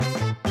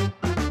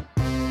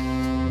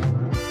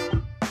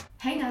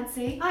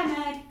Nancy. Hi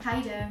Meg. How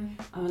you doing?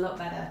 I'm a lot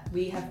better.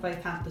 We have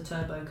both had the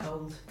turbo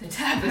cold this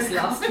cold.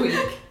 last week.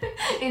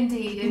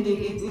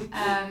 Indeed.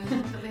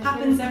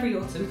 Happens every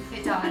autumn.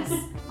 It does.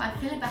 I'm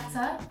feeling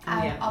better.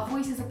 Yeah. Our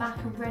voices are back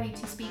and ready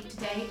to speak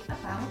today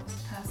about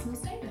personal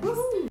statements.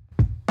 Woo-hoo.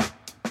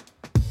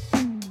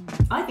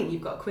 I think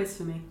you've got a quiz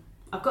for me.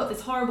 I've got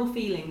this horrible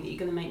feeling that you're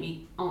going to make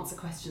me answer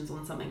questions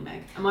on something,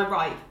 Meg. Am I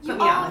right? You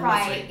are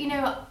right. You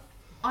know,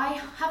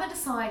 I haven't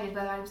decided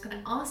whether I was going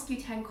to ask you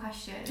 10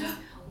 questions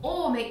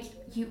or make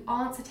you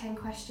answer 10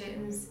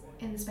 questions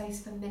in the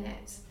space of a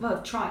minute.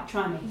 Well,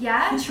 try me.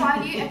 Yeah,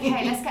 try you?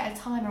 Okay, let's get a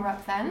timer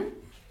up then.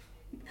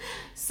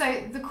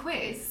 So the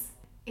quiz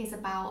is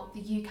about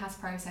the UCAS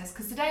process,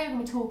 because today we're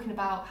going to be talking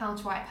about how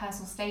to write a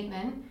personal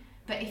statement.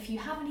 But if you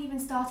haven't even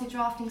started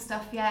drafting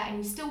stuff yet and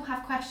you still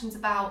have questions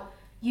about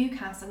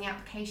UCAS and the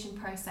application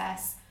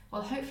process,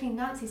 well, hopefully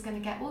Nancy's going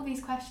to get all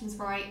these questions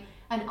right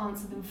and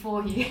answer them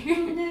for you.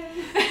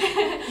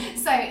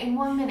 So in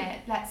 1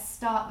 minute, let's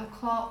start the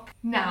clock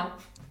now.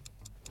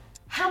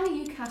 How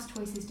many UCAS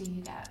choices do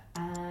you get?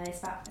 It's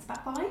about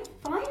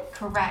five?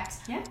 Correct.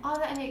 Yeah. Are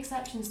there any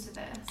exceptions to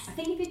this? I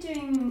think if you're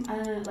doing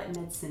like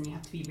medicine, you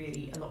have to be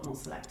really a lot more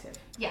selective.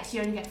 Yes,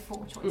 you only get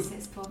 4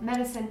 choices for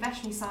medicine,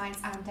 veterinary science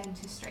and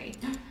dentistry.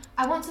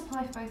 I want to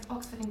apply for both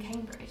Oxford and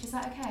Cambridge. Is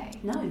that okay?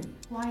 No.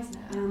 Why isn't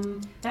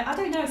it? I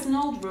don't know, it's an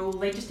old rule,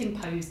 they just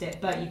imposed it,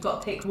 but you've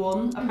got to pick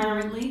one,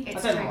 apparently.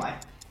 It's I don't true. know why.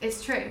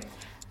 It's true.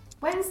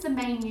 When's the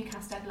main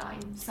UCAS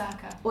deadline,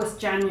 circa? Well, it's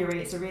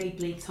January, it's a really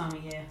bleak time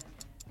of year.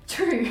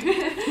 True.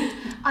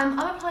 I'm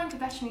applying for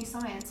veterinary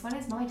science. When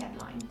is my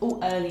deadline? Or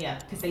earlier,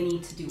 because they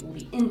need to do all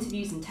the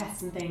interviews and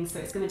tests and things, so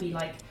it's going to be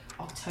like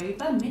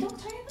October,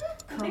 mid-October?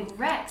 I think.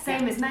 Correct.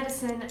 Same as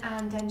medicine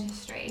and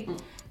dentistry. Mm.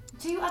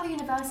 Do other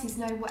universities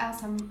know what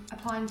else I'm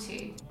applying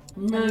to?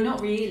 No,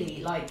 not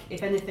really. Like,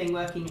 if anything,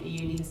 working at a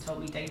uni has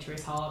told me data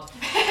is hard,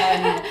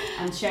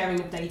 and sharing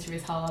of data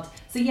is hard.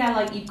 So yeah,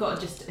 like, you've got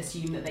to just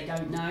assume that they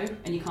don't know,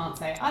 and you can't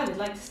say, I would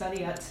like to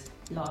study at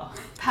law.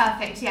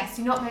 Perfect, yes.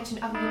 Do not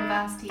mention other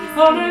universities.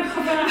 Oh no, I've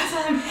run out of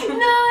time.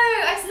 No,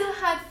 I still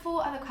had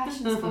 4 other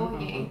questions for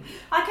you.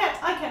 I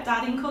kept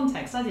adding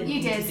context. I didn't. You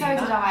need did, to do so that.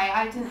 did I.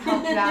 I didn't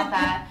help you out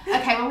there.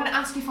 Okay, well, I'm going to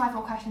ask you 5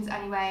 more questions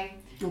anyway.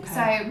 Okay.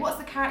 So, what's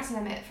the character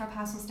limit for a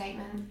personal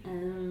statement?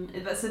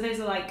 So those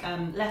are like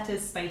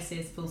letters,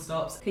 spaces, full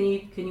stops. Can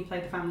you play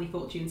the Family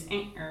Fortunes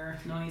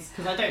noise?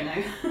 Because I don't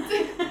know.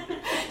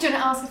 Do you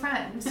want to ask a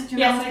friend?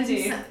 Yes, I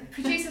do.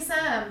 Producer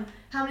Sam,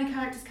 how many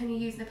characters can you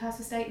use in a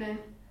personal statement?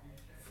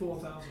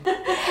 4,000.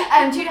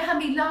 Do you know how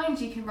many lines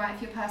you can write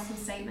for your personal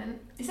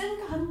statement? Is it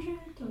like 100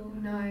 or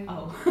No.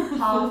 Oh.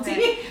 Half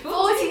 40? it.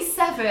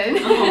 47.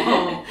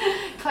 Oh.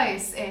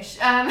 Close-ish.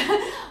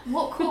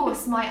 What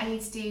course might I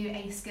need to do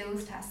a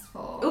skills test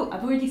for? Oh,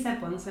 I've already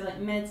said one. So like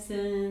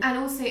medicine. And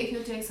also, if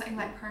you're doing something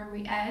like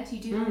primary ed, you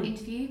do have an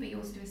interview, but you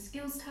also do a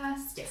skills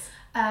test. Yes.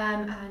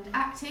 And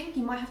acting,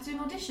 you might have to do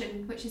an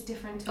audition, which is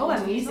different. to Oh,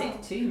 and interview as music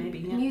well. too, maybe.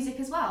 Yeah. Music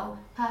as well.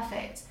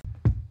 Perfect.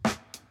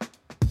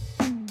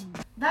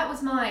 That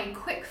was my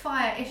quick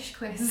fire-ish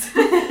quiz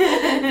for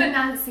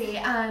Nancy,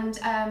 and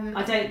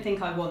I don't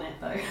think I won it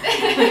though.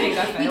 I think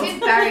I failed. you did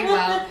very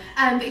well.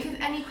 But if you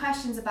have any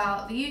questions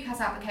about the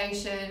UCAS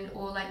application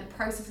or like the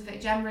process of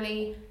it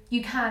generally,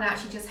 you can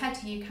actually just head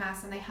to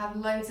UCAS, and they have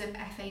loads of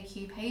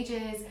FAQ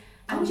pages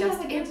and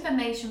just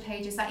information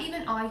pages that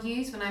even I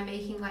use when I'm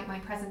making like my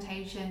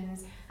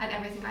presentations and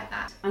everything like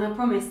that. And I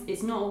promise,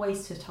 it's not a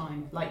waste of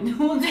time. Like no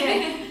one's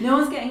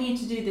getting you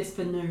to do this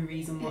for no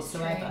reason It's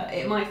whatsoever. true.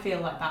 It might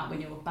feel like that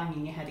when you're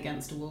banging your head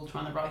against a wall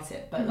trying to write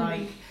it, but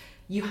like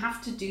you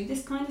have to do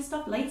this kind of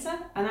stuff later.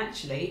 And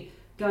actually,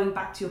 going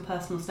back to your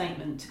personal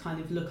statement to kind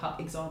of look up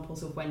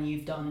examples of when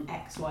you've done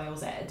X, Y, or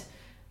Z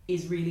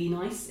is really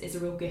nice. It's a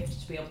real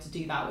gift to be able to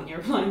do that when you're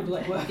applying for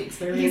like work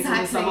experience in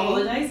the summer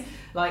holidays.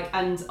 Like,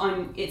 and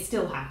it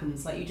still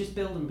happens. Like, you just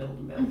build and build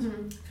and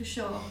build. For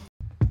sure.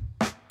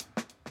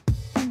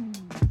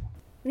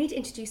 We need to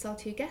introduce our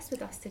 2 guests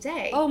with us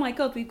today. Oh my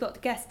god, we've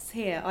got guests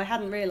here. I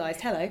hadn't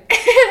realised. Hello.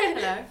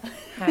 Hello.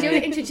 Do you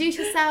want to introduce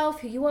yourself,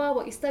 who you are,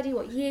 what you study,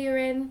 what year you're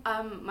in?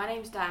 My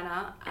name's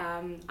Diana.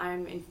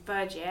 I'm in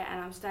 3rd year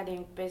and I'm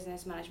studying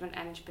business management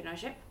and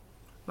entrepreneurship.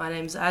 My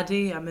name's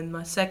Addy. I'm in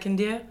my 2nd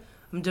year.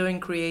 I'm doing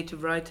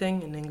creative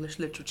writing and English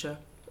literature.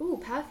 Ooh,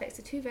 perfect.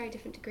 So 2 very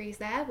different degrees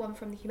there. One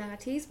from the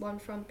humanities, one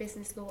from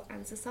business law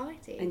and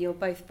society. And you're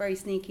both very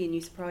sneaky and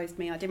you surprised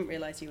me. I didn't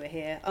realise you were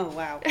here. Oh,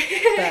 wow.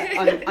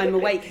 But I'm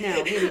awake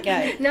now. Here we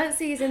go.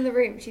 Nancy is in the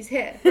room. She's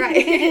here.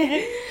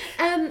 Right.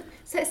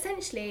 So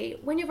essentially,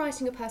 when you're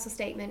writing a personal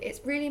statement,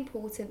 it's really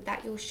important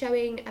that you're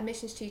showing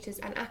admissions tutors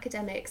and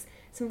academics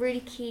some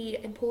really key,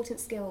 important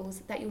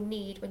skills that you'll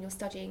need when you're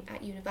studying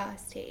at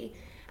university.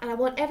 And I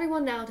want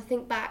everyone now to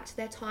think back to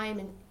their time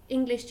in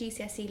English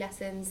GCSE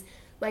lessons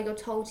where you're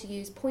told to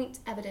use point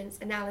evidence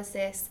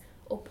analysis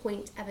or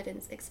point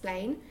evidence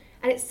explain.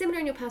 And it's similar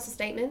in your personal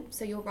statement,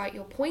 so you'll write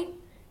your point,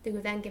 they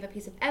will then give a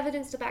piece of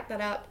evidence to back that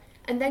up,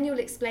 and then you'll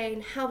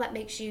explain how that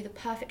makes you the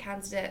perfect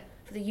candidate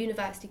for the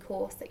university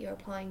course that you're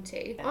applying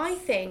to. Yes. I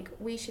think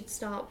we should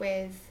start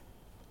with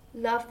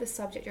love the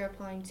subject you're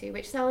applying to,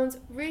 which sounds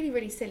really,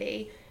 really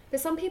silly, but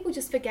some people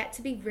just forget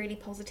to be really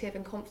positive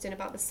and confident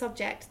about the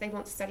subject they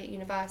want to study at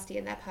university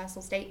in their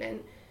personal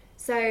statement.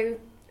 So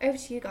over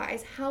to you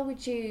guys. How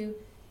would you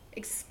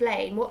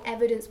explain, what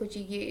evidence would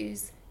you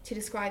use to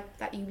describe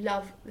that you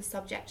love the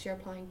subject you're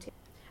applying to?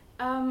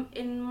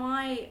 In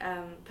my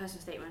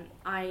personal statement,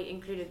 I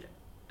included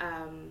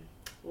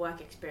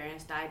work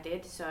experience that I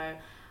did. So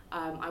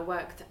I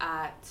worked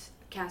at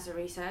cancer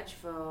research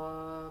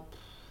for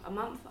a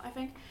month, I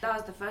think. That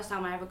was the first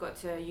time I ever got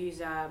to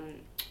use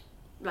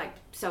like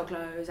sew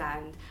clothes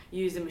and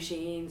use the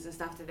machines and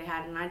stuff that they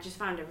had, and I just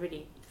found it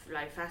really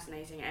like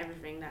fascinating.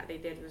 Everything that they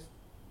did was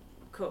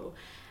cool.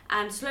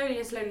 And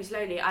slowly,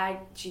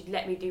 she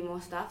let me do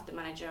more stuff, the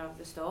manager of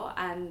the store,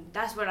 and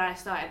that's when I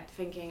started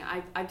thinking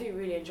I do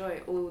really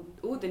enjoy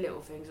all the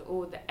little things,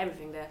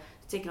 everything, the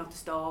ticking off the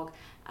stock,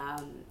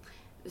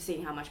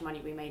 seeing how much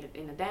money we made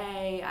in a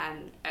day,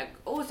 and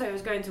also it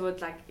was going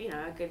towards like, you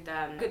know,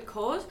 a good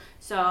cause.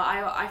 So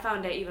I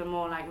found it even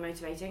more like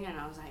motivating, and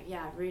I was like,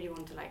 yeah, I really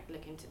want to like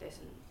look into this,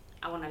 and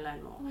I want to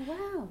learn more. Oh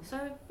wow! So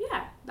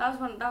yeah, that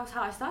was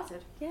how I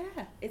started. Yeah,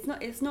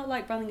 it's not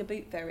like running a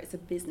boot fair. It's a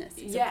business.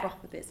 It's Yeah. a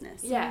proper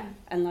business. Yeah.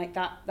 And like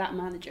that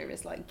manager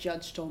is like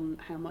judged on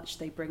how much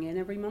they bring in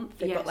every month.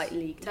 They've got like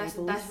league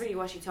tables. That's really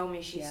what she told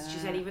me. She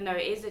said even though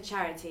it is a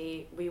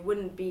charity, we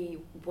wouldn't be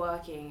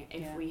working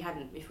if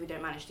we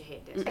don't manage to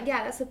hit this.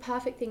 Yeah, that's a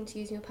perfect thing to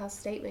use in your personal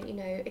statement, you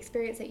know,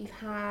 experience that you've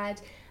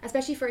had,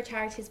 especially for a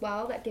charity as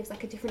well, that gives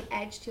like a different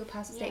edge to your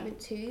personal statement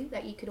too,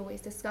 that you could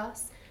always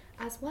discuss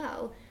as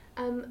well.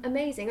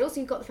 Amazing. And also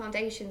you've got the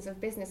foundations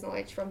of business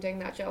knowledge from doing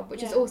that job,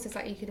 which is also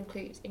something you could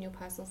include in your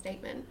personal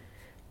statement.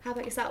 How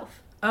about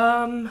yourself?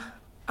 I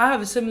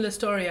have a similar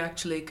story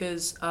actually,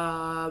 because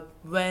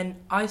when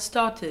I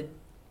started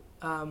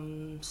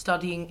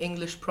studying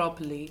English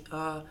properly,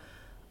 I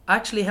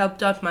actually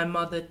helped out my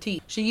mother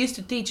teach. She used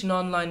to teach an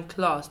online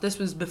class. This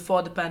was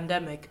before the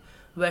pandemic,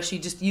 where she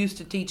just used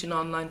to teach an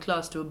online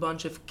class to a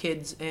bunch of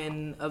kids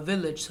in a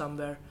village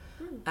somewhere.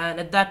 And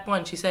at that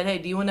point she said, hey,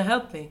 do you want to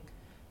help me?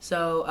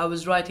 So I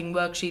was writing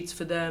worksheets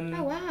for them,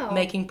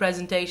 making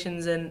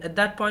presentations, and at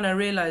that point I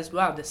realized,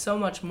 wow, there's so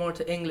much more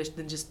to English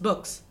than just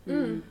books.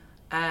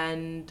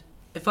 And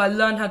if I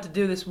learn how to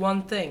do this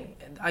one thing,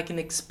 I can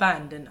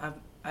expand, and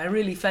I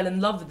really fell in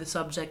love with the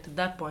subject at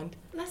that point.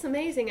 That's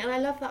amazing, and I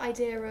love the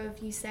idea of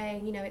you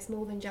saying, you know, it's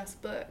more than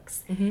just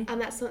books, and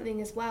that's something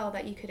as well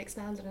that you could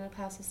expand on in a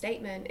personal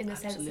statement, in the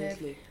sense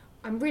of,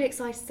 I'm really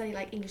excited to study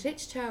like English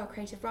literature or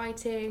creative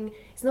writing.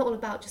 It's not all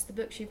about just the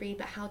books you read,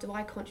 but how do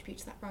I contribute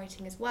to that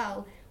writing as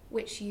well,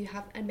 which you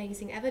have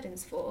amazing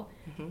evidence for.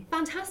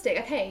 Fantastic.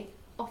 Okay,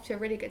 off to a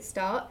really good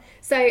start.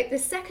 So the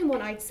second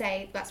one I'd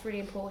say that's really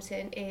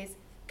important is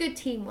good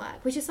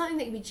teamwork, which is something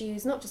that you would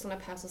use not just on a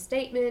personal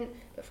statement,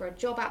 but for a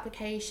job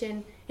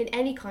application, in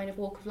any kind of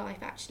walk of life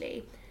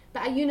actually.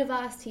 But at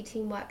university,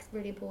 teamwork is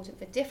really important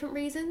for different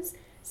reasons,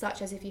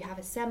 such as if you have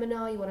a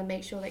seminar, you want to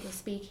make sure that you're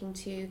speaking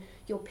to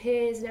your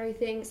peers and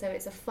everything, so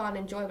it's a fun,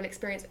 enjoyable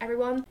experience for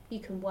everyone. You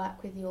can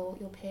work with your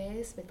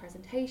peers with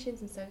presentations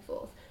and so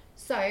forth.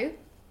 So,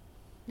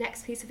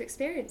 next piece of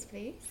experience,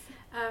 please.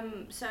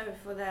 So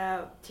for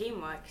the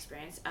teamwork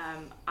experience,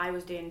 I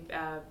was doing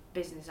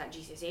business at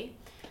GCSE.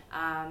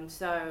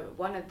 So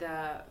one of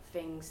the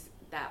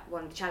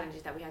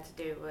challenges that we had to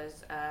do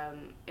was,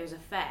 it was a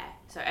fair,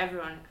 so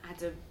everyone had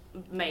to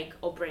make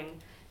or bring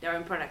their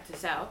own product to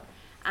sell.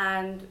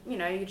 And, you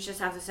know, you just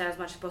have to sell as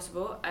much as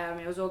possible.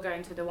 It was all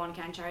going to the One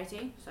Can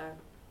charity, so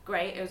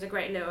great. It was a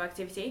great little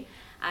activity.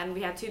 And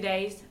we had 2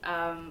 days,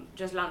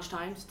 just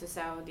lunchtimes, to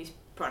sell these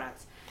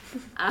products.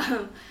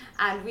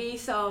 And we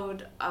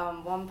sold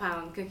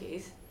 £1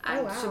 cookies.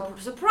 And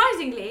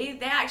surprisingly,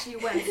 they actually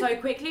went so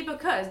quickly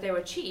because they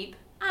were cheap,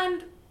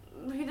 and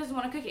who doesn't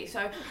want a cookie?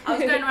 So I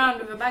was going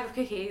around with a bag of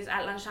cookies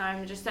at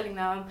lunchtime, just selling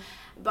them.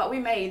 But we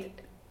made...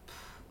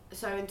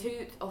 So in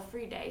 2 or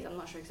 3 days, I'm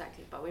not sure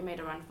exactly, but we made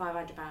around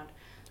 £500.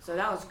 So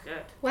that was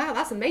good. Wow,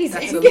 that's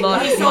amazing. That's a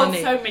lot We of sold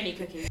money. so many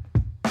cookies.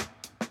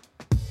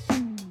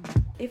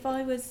 If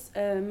I was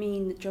a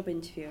mean job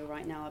interviewer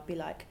right now, I'd be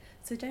like,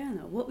 so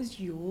Diana, what was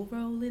your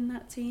role in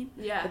that team?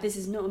 Yeah. But this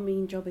is not a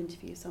mean job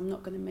interview, so I'm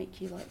not going to make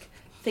you like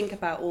think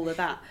about all of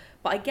that.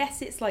 But I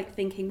guess it's like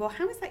thinking, well,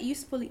 how is that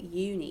useful at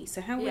uni?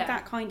 So how would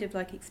that kind of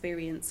like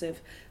experience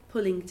of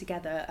pulling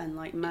together and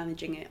like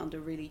managing it under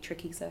really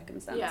tricky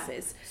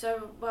circumstances?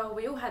 So, well,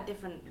 we all had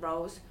different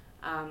roles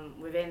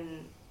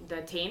within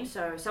the team.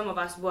 So some of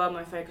us were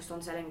more focused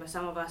on selling, but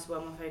some of us were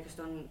more focused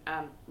on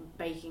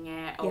baking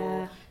it,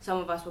 or some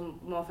of us were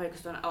more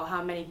focused on,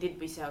 how many did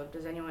we sell?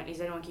 Is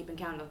anyone keeping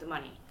count of the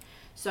money?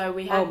 So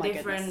we had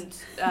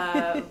different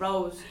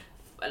roles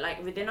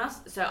like within us.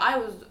 So I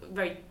was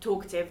very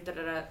talkative.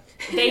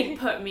 They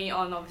put me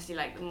on obviously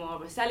like more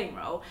of a selling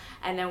role,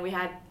 and then we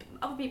had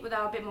other people that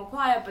were a bit more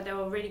quiet, but they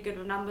were really good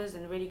with numbers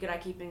and really good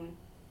at keeping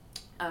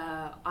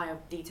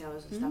IELTS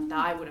details and stuff that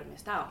I would have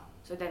missed out.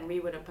 So then we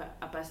would have put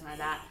a person like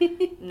that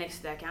next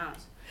to their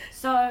accounts.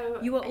 So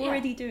you were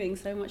already doing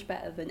so much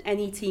better than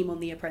any team on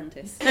The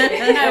Apprentice.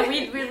 No,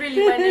 we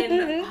really went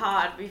in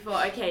hard. We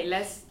thought, okay,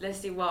 let's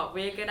see what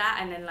we're good at,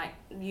 and then like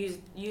use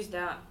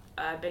that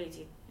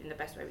ability in the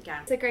best way we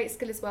can. It's a great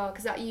skill as well,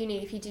 because at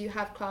uni, if you do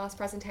have class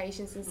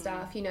presentations and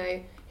stuff, you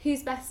know,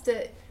 who's best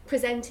at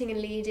presenting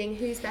and leading,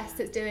 who's best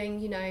at doing,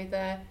 you know,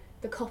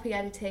 the copy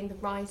editing, the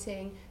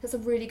writing. That's a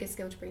really good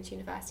skill to bring to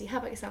university. How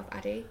about yourself,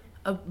 Addie?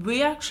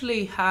 We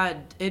actually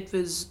had, it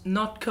was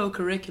not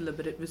co-curricular,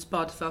 but it was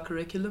part of our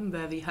curriculum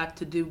where we had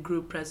to do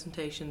group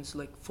presentations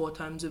like 4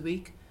 times a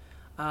week,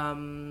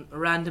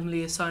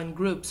 randomly assigned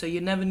groups. So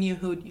you never knew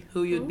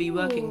who you'd be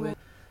working with.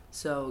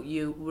 So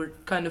you were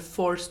kind of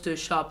forced to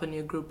sharpen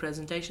your group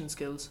presentation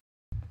skills.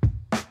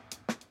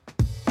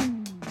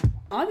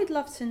 I would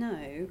love to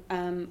know,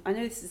 I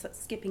know this is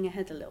skipping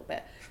ahead a little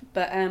bit,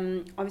 but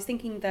I was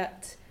thinking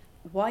that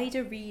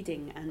wider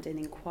reading and an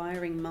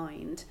inquiring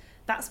mind,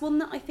 that's one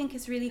that I think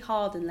is really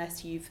hard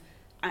unless you've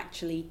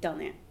actually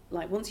done it.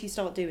 Like once you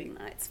start doing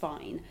that, it's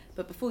fine.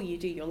 But before you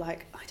do, you're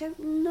like, I don't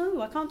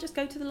know, I can't just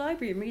go to the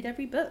library and read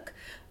every book.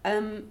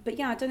 But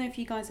yeah, I don't know if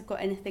you guys have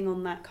got anything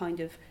on that kind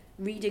of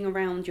reading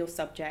around your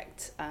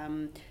subject,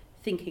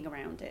 thinking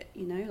around it,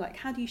 you know? Like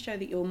how do you show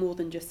that you're more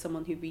than just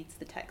someone who reads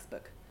the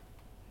textbook?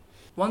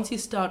 Once you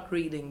start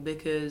reading,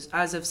 because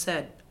as I've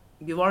said,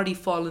 you've already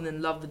fallen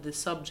in love with this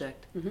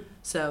subject.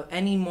 So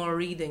any more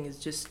reading is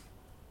just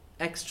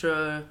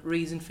extra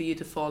reason for you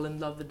to fall in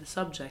love with the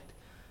subject.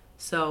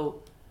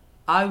 So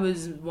I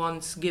was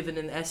once given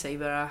an essay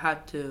where I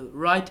had to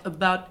write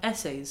about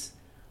essays.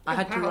 I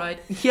had to write...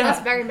 Yeah.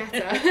 That's very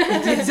meta.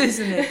 It is,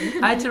 isn't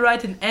it? I had to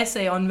write an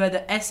essay on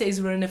whether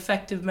essays were an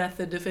effective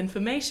method of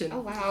information.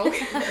 Oh, wow.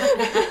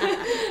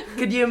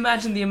 Could you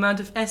imagine the amount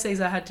of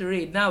essays I had to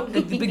read? Now,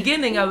 at the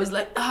beginning, I was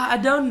like, I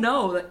don't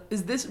know. Like,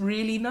 is this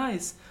really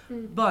nice?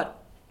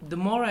 But the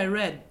more I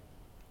read,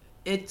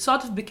 it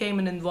sort of became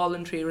an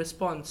involuntary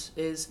response,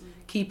 is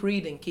keep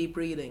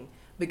reading.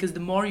 Because the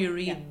more you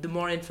read, the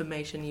more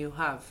information you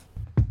have.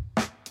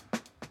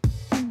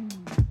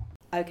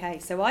 Okay,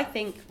 so I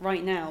think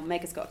right now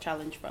Mega's got a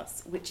challenge for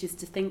us, which is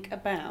to think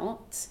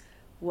about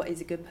what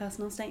is a good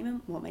personal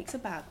statement, what makes a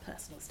bad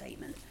personal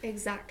statement.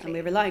 Exactly. And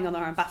we're relying on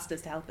our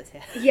ambassadors to help us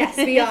here. Yes,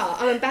 we are.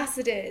 Our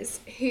ambassadors,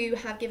 who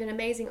have given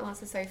amazing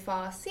answers so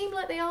far, seem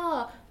like they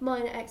are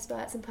minor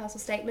experts in personal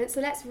statements,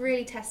 so let's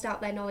really test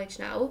out their knowledge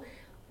now.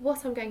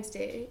 What I'm going to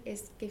do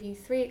is give you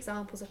 3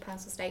 examples of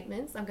personal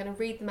statements. I'm going to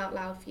read them out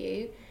loud for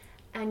you,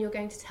 and you're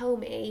going to tell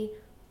me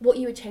what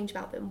you would change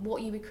about them,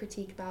 what you would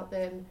critique about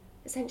them,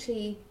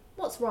 essentially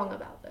what's wrong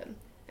about them,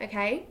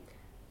 okay?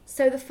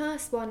 So the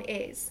first one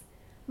is,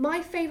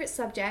 my favourite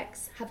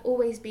subjects have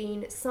always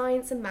been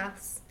science and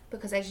maths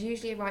because there's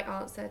usually a right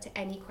answer to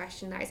any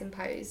question that is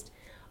imposed.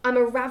 I'm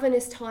a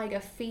ravenous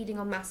tiger feeding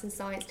on maths and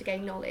science to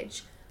gain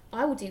knowledge.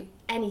 I will do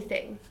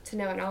anything to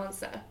know an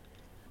answer.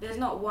 There's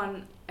not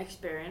one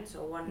experience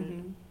or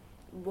one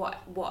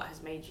what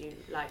has made you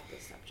like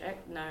this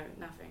subject. No,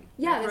 nothing.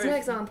 Yeah, No there's proof. no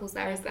examples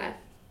there, is there?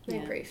 No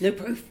proof. No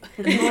proof.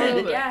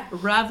 Yeah.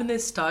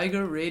 Ravenous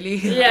tiger, really?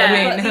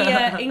 Yeah.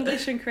 But the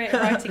English and creative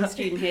writing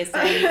student here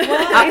saying,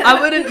 I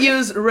wouldn't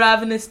use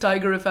ravenous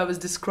tiger if I was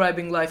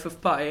describing Life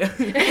of Pi. That's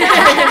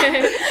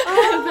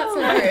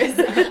hilarious.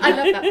 I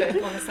love that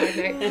book on a side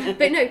note.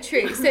 But no,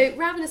 true. So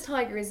ravenous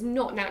tiger is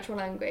not natural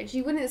language.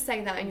 You wouldn't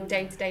say that in your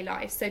day-to-day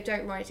life, so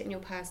don't write it in your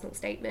personal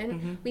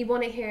statement. We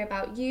want to hear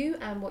about you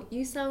and what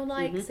you sound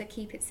like, so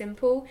keep it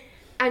simple.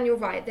 And you're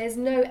right, there's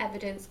no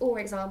evidence or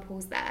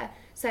examples there.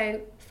 So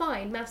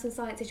fine, maths and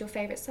science is your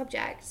favourite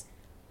subject,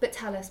 but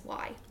tell us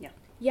why.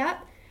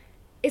 Yep.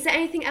 Is there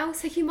anything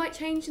else that you might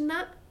change in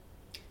that?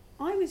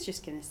 I was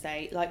just going to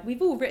say, like,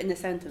 we've all written a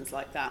sentence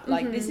like that.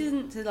 Like, this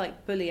isn't to,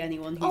 like, bully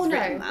anyone who's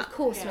written that. Of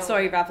course not.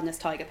 Sorry, ravenous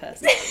tiger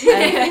person.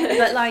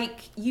 But,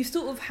 like, you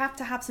sort of have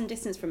to have some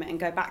distance from it and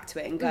go back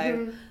to it and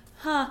go,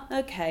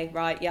 okay,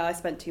 right, yeah, I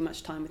spent too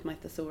much time with my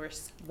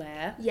thesaurus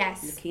there.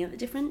 Yes. Looking at the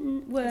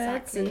different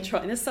words and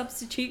trying to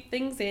substitute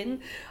things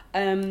in.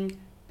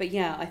 But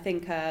yeah, I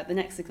think the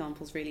next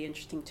example is really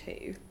interesting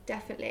too.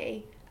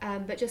 Definitely.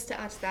 But just to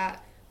add to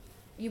that,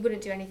 you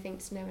wouldn't do anything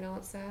to know an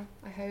answer,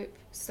 I hope.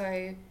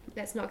 So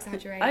let's not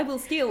exaggerate. I will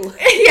steal.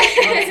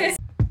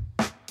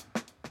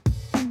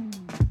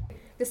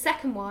 The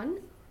second one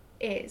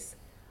is,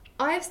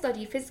 I have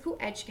studied physical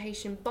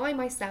education by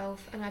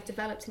myself and I've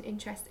developed an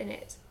interest in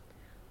it.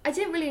 I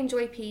didn't really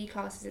enjoy PE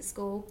classes at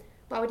school,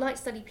 but I would like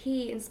to study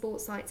PE and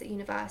sports science at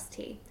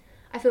university.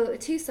 I feel that the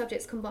 2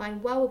 subjects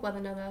combine well with one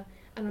another,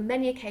 and on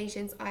many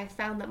occasions I have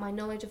found that my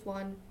knowledge of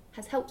one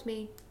has helped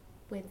me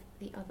with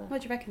the other.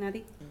 What do you reckon,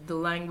 Addie? The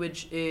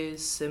language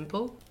is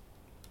simple,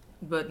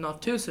 but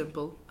not too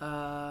simple.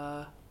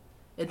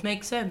 It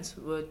makes sense.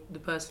 What the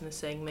person is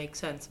saying makes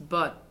sense,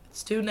 but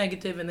it's too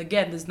negative, and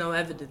again, there's no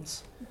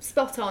evidence.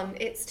 Spot on.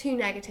 It's too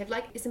negative.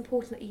 Like, it's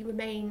important that you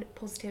remain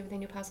positive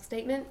within your personal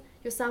statement.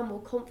 You'll sound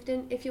more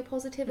confident if you're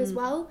positive as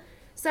well.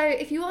 So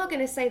if you are going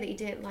to say that you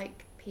didn't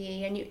like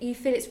PE and you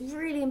feel it's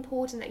really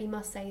important that you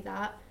must say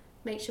that,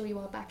 make sure you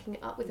are backing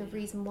it up with a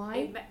reason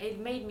why. It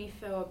made me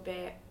feel a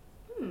bit,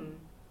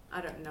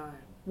 I don't know.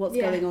 What's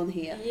going on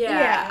here?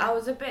 Yeah, I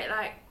was a bit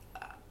like,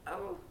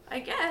 oh, I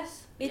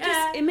guess.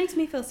 It makes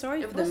me feel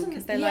sorry for them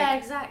because they're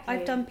like, exactly.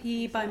 I've done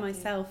PE by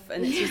myself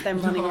and it's just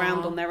them running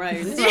around on their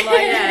own. So like,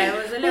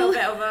 it was a little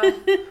bit of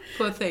a...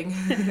 Poor thing.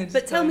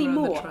 But tell me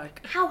more.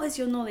 How has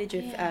your knowledge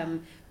of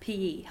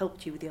PE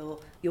helped you with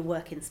your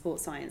work in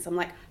sports science? I'm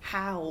like,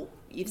 how?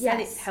 You've said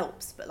it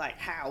helps, but like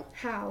how?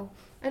 How?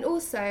 And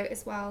also,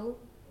 as well,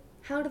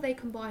 how do they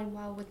combine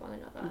well with one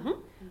another?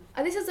 Mm-hmm.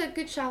 And this is a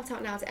good shout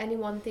out now to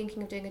anyone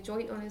thinking of doing a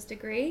joint honours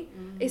degree.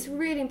 It's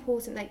really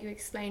important that you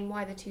explain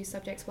why the two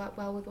subjects work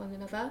well with one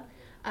another.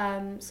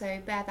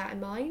 So bear that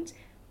in mind.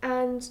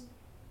 And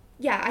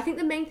yeah, I think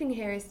the main thing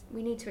here is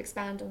we need to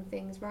expand on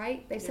things,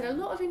 right? They've said a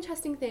lot of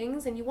interesting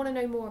things and you want to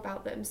know more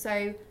about them.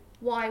 So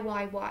why?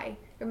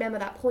 Remember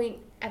that point,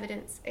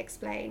 evidence,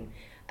 explain.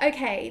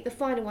 Okay, the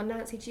final one.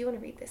 Nancy, do you want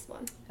to read this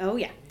one? Oh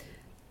yeah.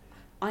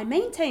 I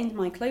maintained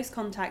my close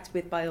contact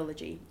with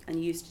biology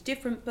and used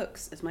different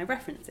books as my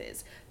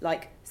references,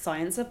 like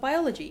Science of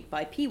Biology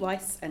by P.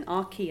 Weiss and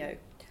R. Keogh.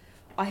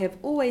 I have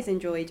always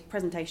enjoyed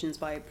presentations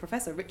by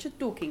Professor Richard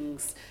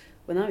Dawkins.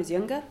 When I was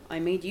younger, I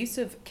made use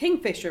of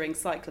Kingfisher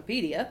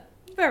Encyclopedia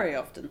very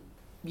often.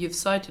 You've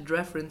cited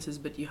references,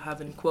 but you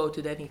haven't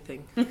quoted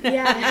anything.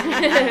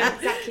 Yeah,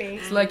 exactly.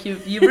 It's like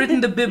you've written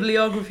the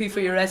bibliography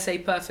for your essay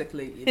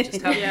perfectly. You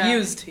just haven't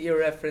used your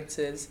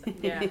references.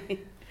 Yeah.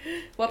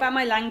 What about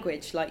my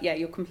language? Like, yeah,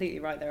 you're completely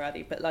right there,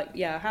 Addy. But like,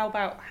 yeah, how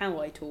about how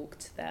I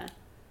talked there?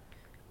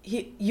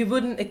 You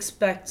wouldn't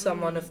expect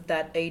someone of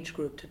that age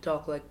group to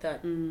talk like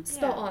that.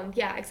 Spot on.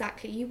 Yeah,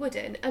 exactly. You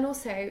wouldn't. And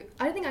also,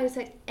 I don't think I would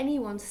expect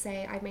anyone to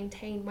say I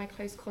maintained my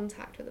close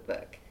contact with a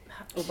book.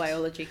 Or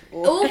biology.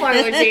 Or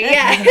biology,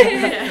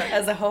 yeah.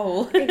 As a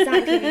whole.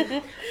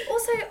 Exactly.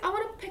 Also, I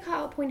want to pick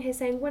out a point here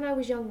saying when I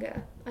was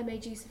younger, I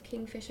made use of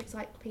Kingfisher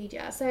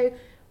Encyclopedia. So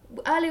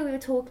earlier we were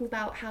talking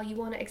about how you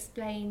want to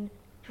explain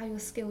how your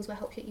skills will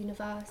help you at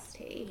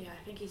university. Yeah,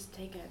 I think he's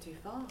taken it too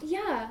far.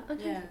 Yeah,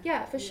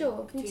 yeah, for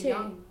sure. Me too.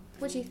 Young.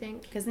 What do you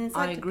think? Because an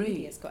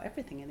encyclopedia's got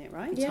everything in it,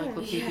 right?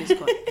 Encyclopedia's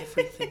got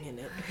everything in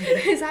it.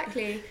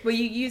 Exactly. Were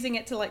you using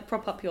it to like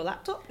prop up your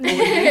laptop? Or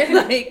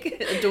like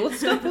a doorstop or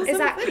something?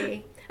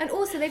 Exactly. And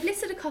also they've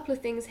listed a couple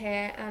of things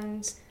here,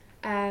 and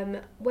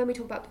when we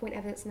talk about point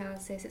evidence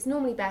analysis, it's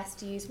normally best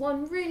to use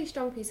one really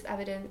strong piece of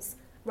evidence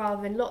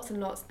rather than lots and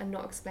lots and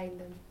not explain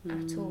them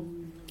at all.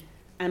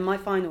 And my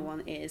final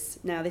one is,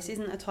 now this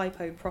isn't a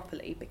typo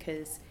properly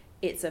because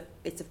it's a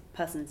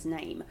person's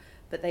name,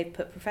 but they've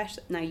put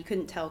Professor, now you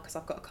couldn't tell because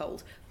I've got a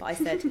cold, but I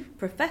said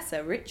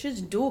Professor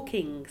Richard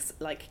Dawkins,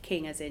 like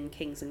king as in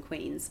kings and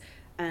queens,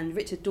 and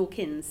Richard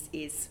Dawkins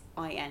is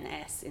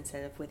INS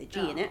instead of with a G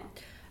in it.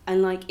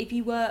 And like if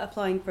you were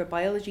applying for a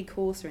biology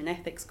course or an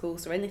ethics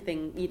course or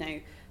anything, you know,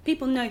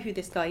 people know who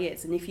this guy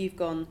is, and if you've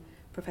gone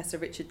Professor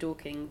Richard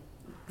Dawkins,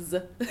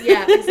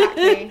 yeah,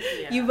 exactly.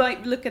 You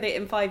might look at it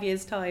in 5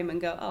 years' time and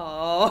go,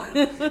 oh,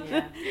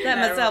 let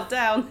myself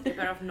down. You're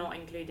better off not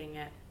including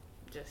it,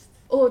 just.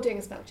 Or doing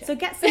a spell check. So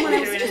get someone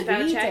else to Doing a spell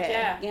read check,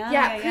 it.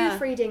 yeah.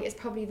 Proofreading is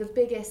probably the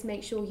biggest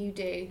make sure you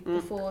do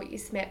before you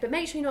submit. But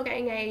make sure you're not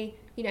getting a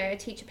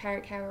teacher,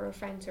 parent, carer or a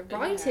friend to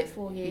write it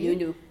for you.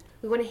 No.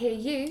 We want to hear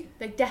you.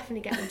 They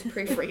definitely get them to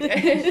proofread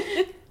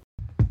it.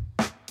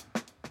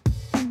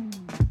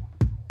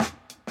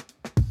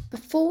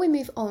 Before we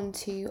move on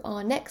to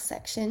our next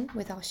section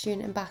with our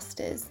student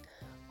ambassadors,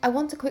 I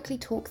want to quickly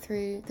talk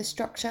through the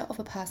structure of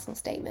a personal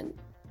statement.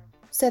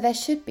 So there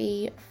should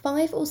be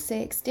 5 or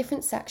 6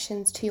 different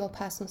sections to your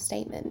personal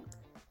statement.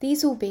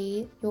 These will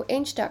be your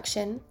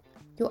introduction,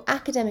 your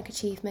academic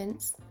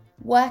achievements,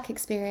 work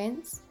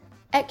experience,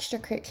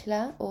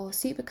 extracurricular or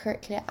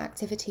supercurricular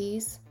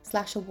activities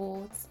 /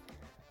 awards,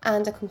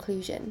 and a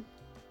conclusion.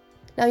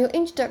 Now your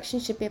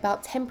introduction should be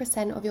about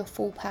 10% of your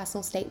full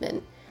personal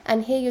statement,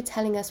 and here you're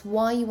telling us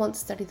why you want to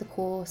study the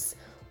course,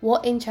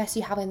 what interests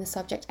you have in the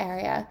subject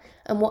area,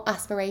 and what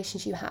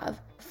aspirations you have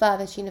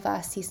further to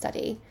university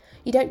study.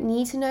 You don't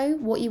need to know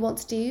what you want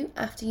to do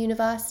after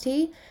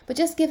university, but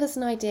just give us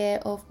an idea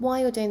of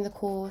why you're doing the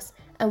course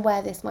and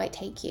where this might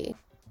take you.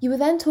 You will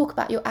then talk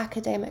about your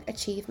academic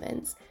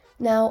achievements.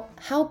 Now,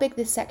 how big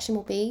this section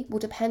will be will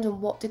depend on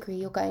what degree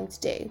you're going to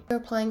do. If you're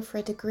applying for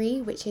a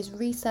degree which is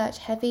research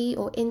heavy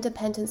or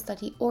independent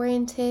study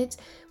oriented,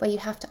 where you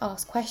have to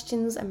ask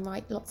questions and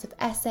write lots of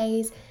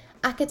essays,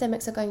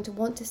 academics are going to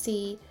want to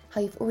see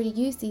how you've already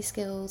used these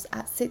skills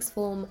at sixth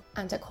form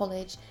and at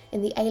college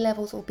in the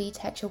A-levels or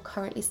BTEC you're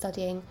currently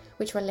studying,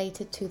 which are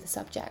related to the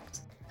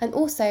subject. And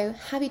also,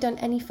 have you done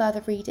any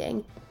further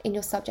reading in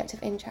your subject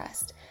of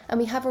interest? And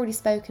we have already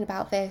spoken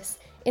about this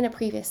in a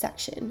previous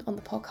section on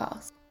the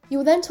podcast. You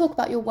will then talk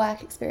about your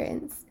work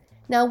experience.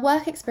 Now,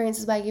 work experience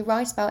is where you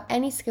write about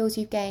any skills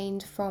you've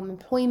gained from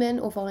employment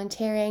or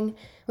volunteering,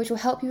 which will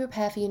help you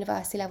prepare for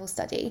university level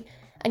study.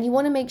 And you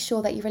want to make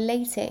sure that you're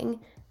relating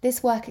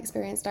this work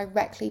experience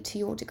directly to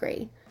your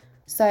degree.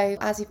 So,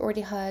 as you've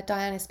already heard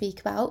Diana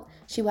speak about,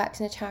 she worked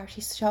in a charity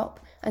shop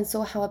and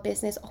saw how a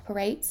business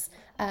operates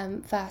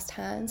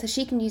firsthand. So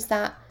she can use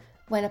that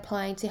when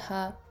applying to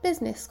her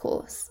business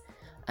course.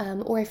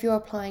 Or if you're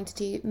applying to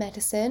do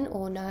medicine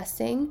or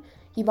nursing,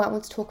 you might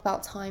want to talk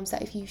about times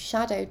that if you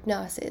shadowed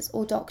nurses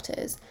or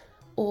doctors,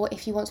 or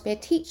if you want to be a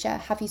teacher,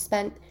 have you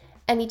spent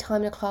any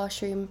time in a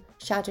classroom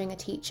shadowing a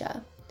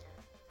teacher?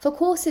 For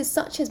courses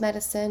such as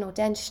medicine or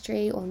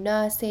dentistry or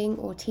nursing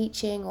or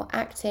teaching or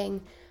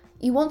acting,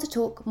 you want to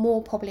talk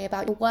more probably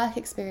about your work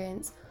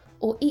experience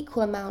or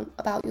equal amount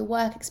about your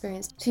work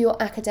experience to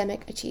your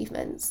academic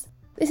achievements.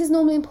 This is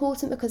normally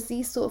important because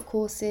these sort of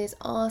courses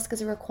ask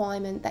as a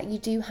requirement that you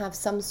do have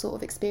some sort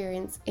of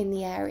experience in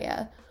the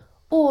area,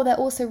 or they're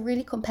also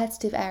really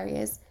competitive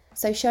areas,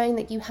 so showing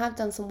that you have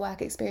done some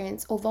work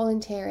experience or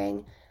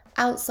volunteering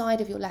outside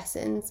of your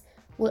lessons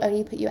will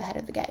only put you ahead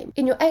of the game.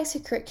 In your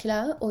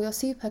extracurricular or your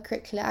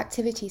supercurricular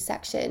activities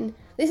section,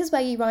 this is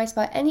where you write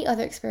about any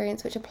other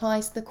experience which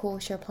applies to the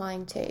course you're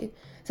applying to.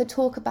 So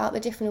talk about the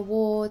different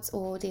awards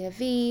or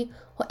DFE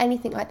or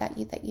anything like that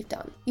you've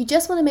done. You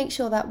just want to make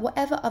sure that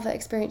whatever other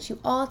experience you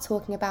are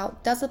talking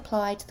about does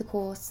apply to the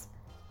course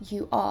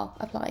you are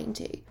applying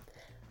to.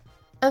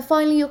 And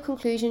finally, your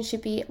conclusion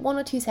should be 1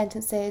 or 2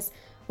 sentences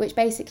which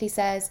basically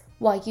says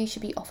why you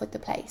should be offered the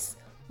place.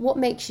 What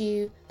makes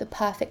you the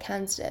perfect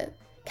candidate?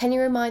 Can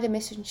you remind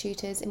admission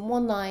tutors in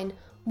 1 line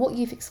what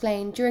you've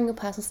explained during your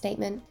personal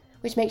statement,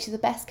 which makes you the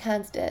best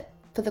candidate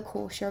for the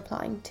course you're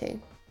applying to?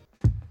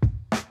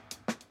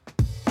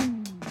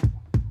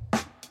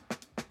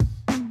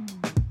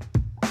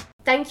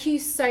 Thank you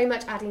so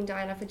much, Addie and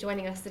Diana, for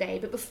joining us today.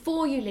 But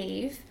before you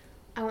leave,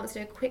 I want to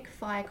do a quick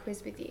fire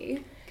quiz with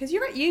you. Because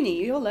you're at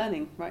uni, you're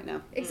learning right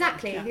now.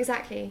 Exactly. Got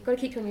to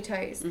keep you on your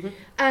toes.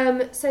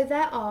 So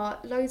there are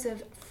loads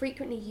of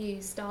frequently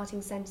used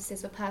starting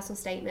sentences for personal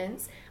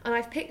statements, and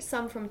I've picked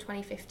some from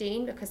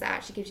 2015 because that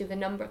actually gives you the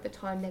number at the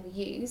time they were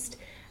used,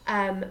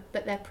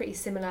 but they're pretty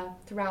similar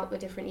throughout the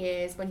different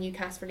years when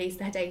UCAS released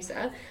their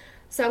data.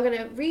 So I'm going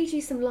to read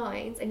you some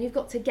lines and you've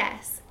got to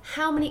guess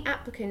how many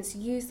applicants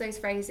use those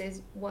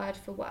phrases word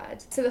for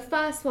word. So the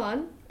first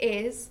one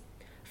is,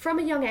 from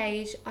a young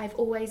age, I've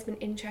always been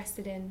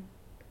interested in.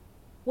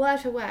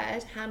 Word for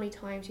word, how many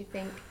times do you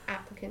think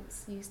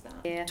applicants use that?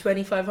 Yeah.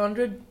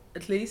 2,500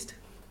 at least.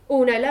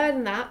 Oh no, lower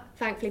than that,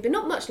 thankfully, but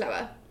not much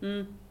lower.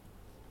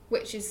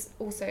 Which is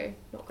also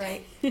not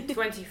great.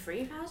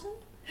 23,000?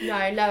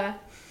 No, lower.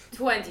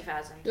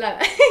 20,000.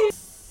 Lower.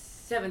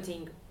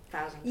 17,000.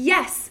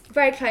 Yes,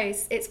 very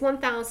close. It's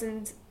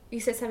 1,000. You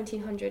said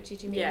 1,700,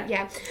 did you mean? Yeah.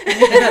 Yeah.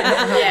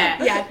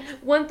 Yeah,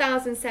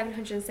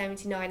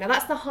 1,779. Now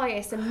that's the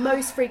highest and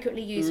most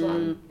frequently used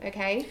one,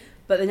 okay?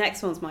 But the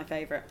next one's my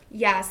favourite.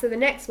 Yeah, so the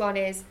next one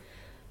is,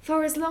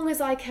 for as long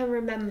as I can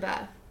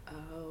remember,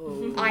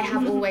 I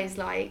have always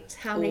liked.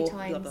 How many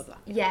times? Blah, blah, blah.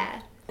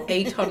 Yeah.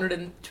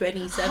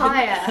 827.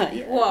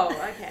 Higher. Whoa,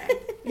 okay.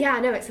 Yeah, I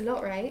know, it's a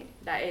lot, right?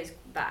 That is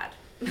bad.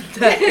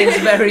 That is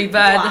very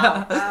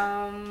bad. Wow.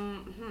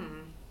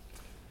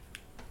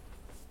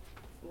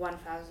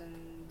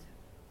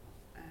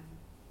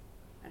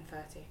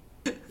 1,030.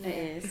 It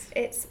is.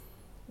 It's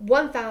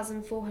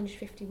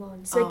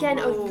 1,451. So again,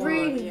 a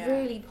really,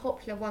 really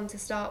popular one to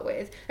start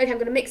with. Okay, I'm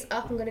going to mix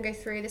up. I'm going to go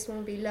through. This one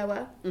will be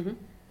lower.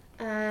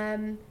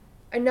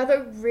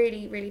 Another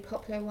really, really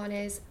popular one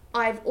is,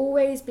 I've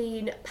always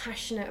been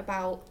passionate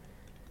about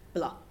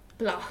Blah.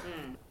 blah.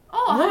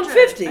 Oh,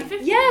 150.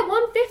 150. Yeah,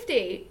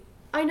 150.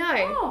 I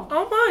know.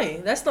 Oh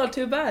my, that's not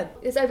too bad.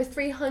 There's over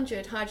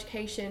 300 higher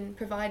education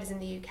providers in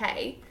the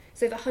UK.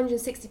 So if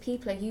 160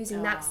 people are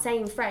using that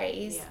same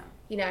phrase,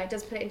 you know, it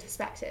does put it into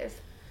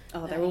perspective.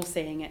 Oh, they're all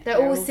seeing it.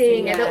 They're all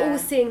seeing it. Yeah. They're all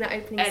seeing that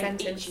opening And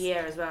sentence. each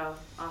year as well,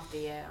 after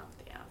year.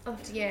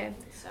 After year.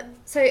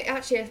 So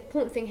actually, an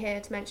important thing here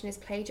to mention is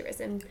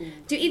plagiarism.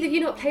 Do either of you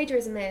know what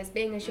plagiarism is,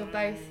 being as you're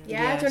both?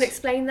 Yeah? Yes. Do you want to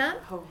explain that?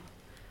 Oh.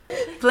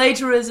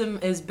 Plagiarism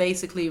is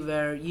basically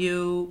where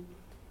you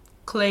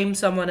claim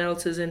someone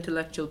else's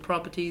intellectual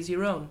property as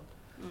your own.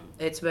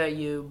 It's where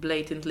you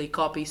blatantly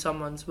copy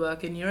someone's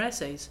work in your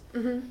essays.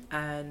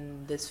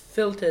 And there's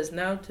filters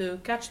now to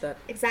catch that.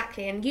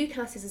 Exactly, and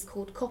UCAS is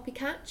called copy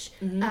catch.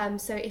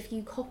 So if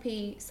you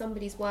copy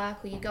somebody's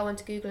work or you go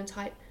onto Google and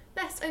type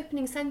best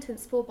opening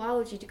sentence for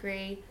biology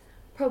degree,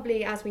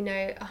 probably, as we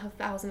know,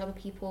 1,000 other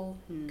people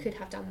could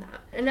have done that.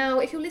 And now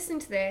if you're listening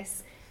to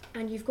this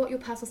and you've got your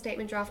personal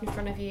statement draft in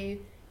front of you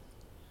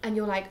and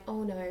you're like,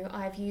 oh no,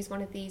 I've used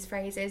one of these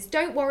phrases,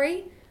 don't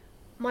worry.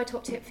 My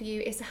top tip for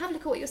you is to have a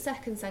look at what your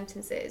second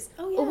sentence is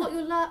or what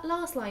your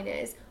last line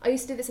is. I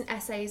used to do this in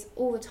essays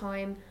all the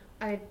time.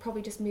 I'd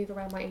probably just move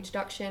around my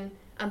introduction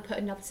and put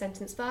another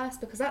sentence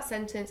first because that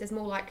sentence is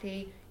more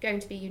likely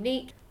going to be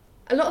unique.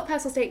 A lot of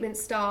personal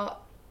statements start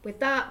with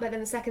that, but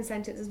then the second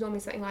sentence is normally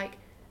something like,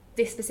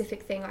 this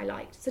specific thing I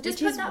liked. So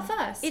just put that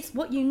first. It's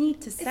what you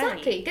need to say.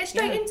 Exactly. Get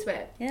straight into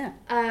it. Yeah.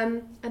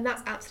 And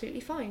that's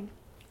absolutely fine.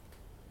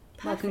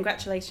 Well,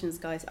 congratulations,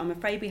 guys. I'm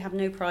afraid we have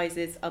no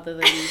prizes other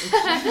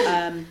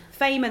than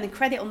fame and the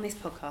credit on this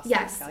podcast.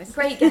 Yes, Thanks, guys.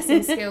 great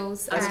guessing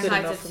skills. That's good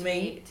Excited enough for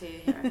me. to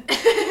hear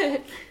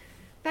it.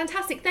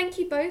 Fantastic. Thank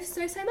you both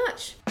so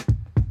much.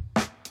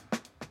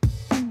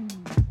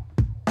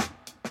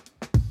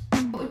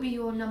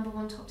 your number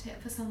one top tip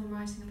for someone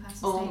writing a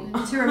personal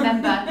statement? To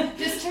remember,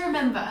 just to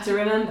remember. To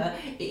remember,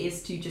 it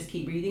is to just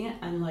keep reading it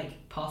and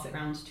like pass it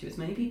around to as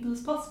many people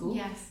as possible.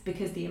 Yes.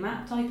 Because the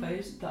amount of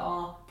typos that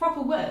are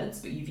proper words,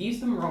 but you've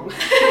used them wrong.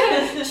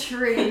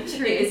 True.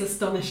 It is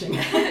astonishing.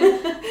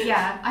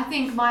 Yeah, I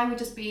think mine would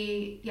just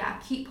be,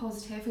 keep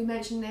positive. We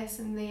mentioned this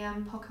in the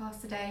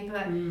podcast today,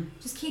 but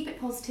just keep it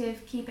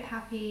positive, keep it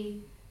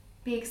happy,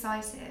 be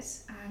excited,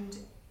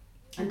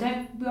 and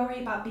don't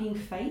worry about being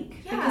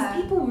fake. Yeah.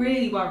 Because people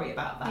really worry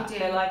about that. They do.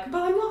 They're like,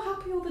 but I'm not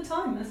happy all the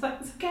time. It's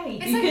like, it's okay.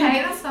 it's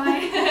okay, that's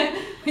fine.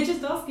 We're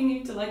just asking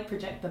you to like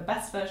project the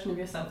best version of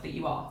yourself that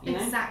you are, you know?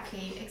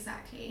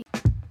 Exactly.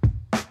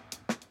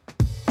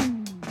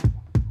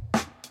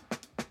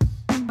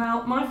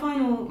 Well, my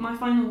final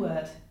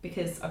word,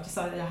 because I've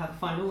decided I have a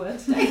final word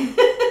today.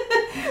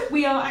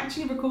 We are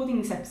actually recording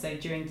this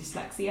episode during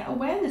Dyslexia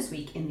Awareness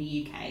Week in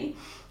the UK,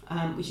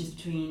 which is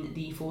between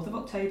the 4th of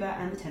October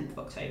and the 10th of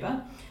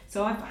October.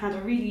 So I've had a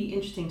really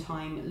interesting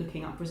time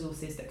looking up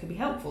resources that could be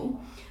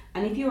helpful.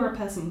 And if you're a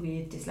person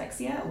with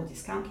dyslexia or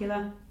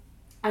dyscalculia,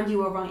 and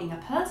you are writing a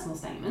personal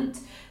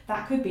statement,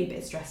 that could be a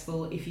bit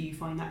stressful if you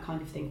find that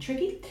kind of thing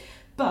tricky.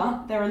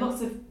 But there are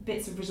lots of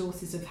bits of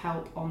resources of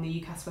help on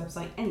the UCAS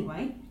website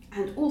anyway,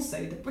 and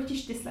also the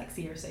British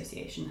Dyslexia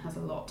Association has a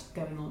lot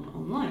going on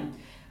online,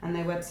 and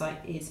their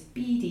website is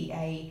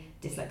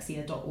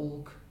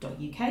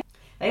bdadyslexia.org.uk.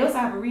 They also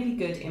have a really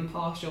good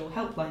impartial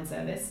helpline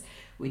service,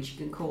 which you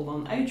can call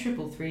on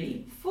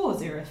 0333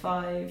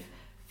 405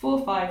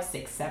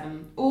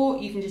 4567, or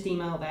you can just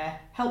email their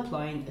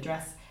helpline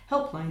address,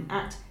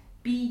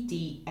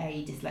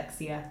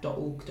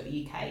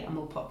 helpline@bdadyslexia.org.uk, and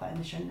we'll pop that in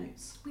the show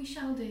notes. We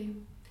shall do.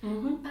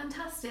 Mm-hmm.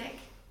 Fantastic.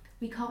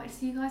 We can't wait to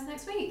see you guys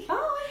next week.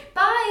 Bye!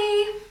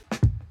 Bye!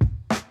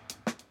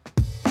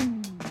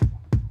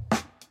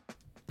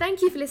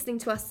 Thank you for listening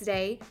to us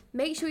today.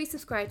 Make sure you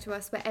subscribe to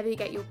us wherever you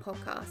get your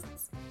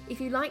podcasts.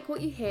 If you like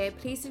what you hear,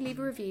 please do leave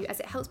a review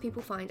as it helps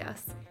people find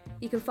us.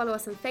 You can follow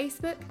us on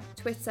Facebook,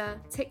 Twitter,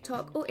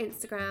 TikTok or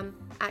Instagram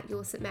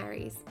 @Your St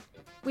Mary's.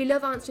 We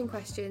love answering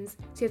questions,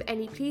 so if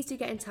any, please do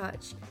get in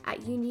touch at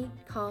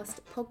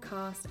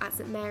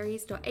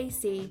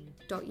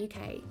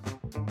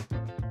unicastpodcast@stmarys.ac.uk.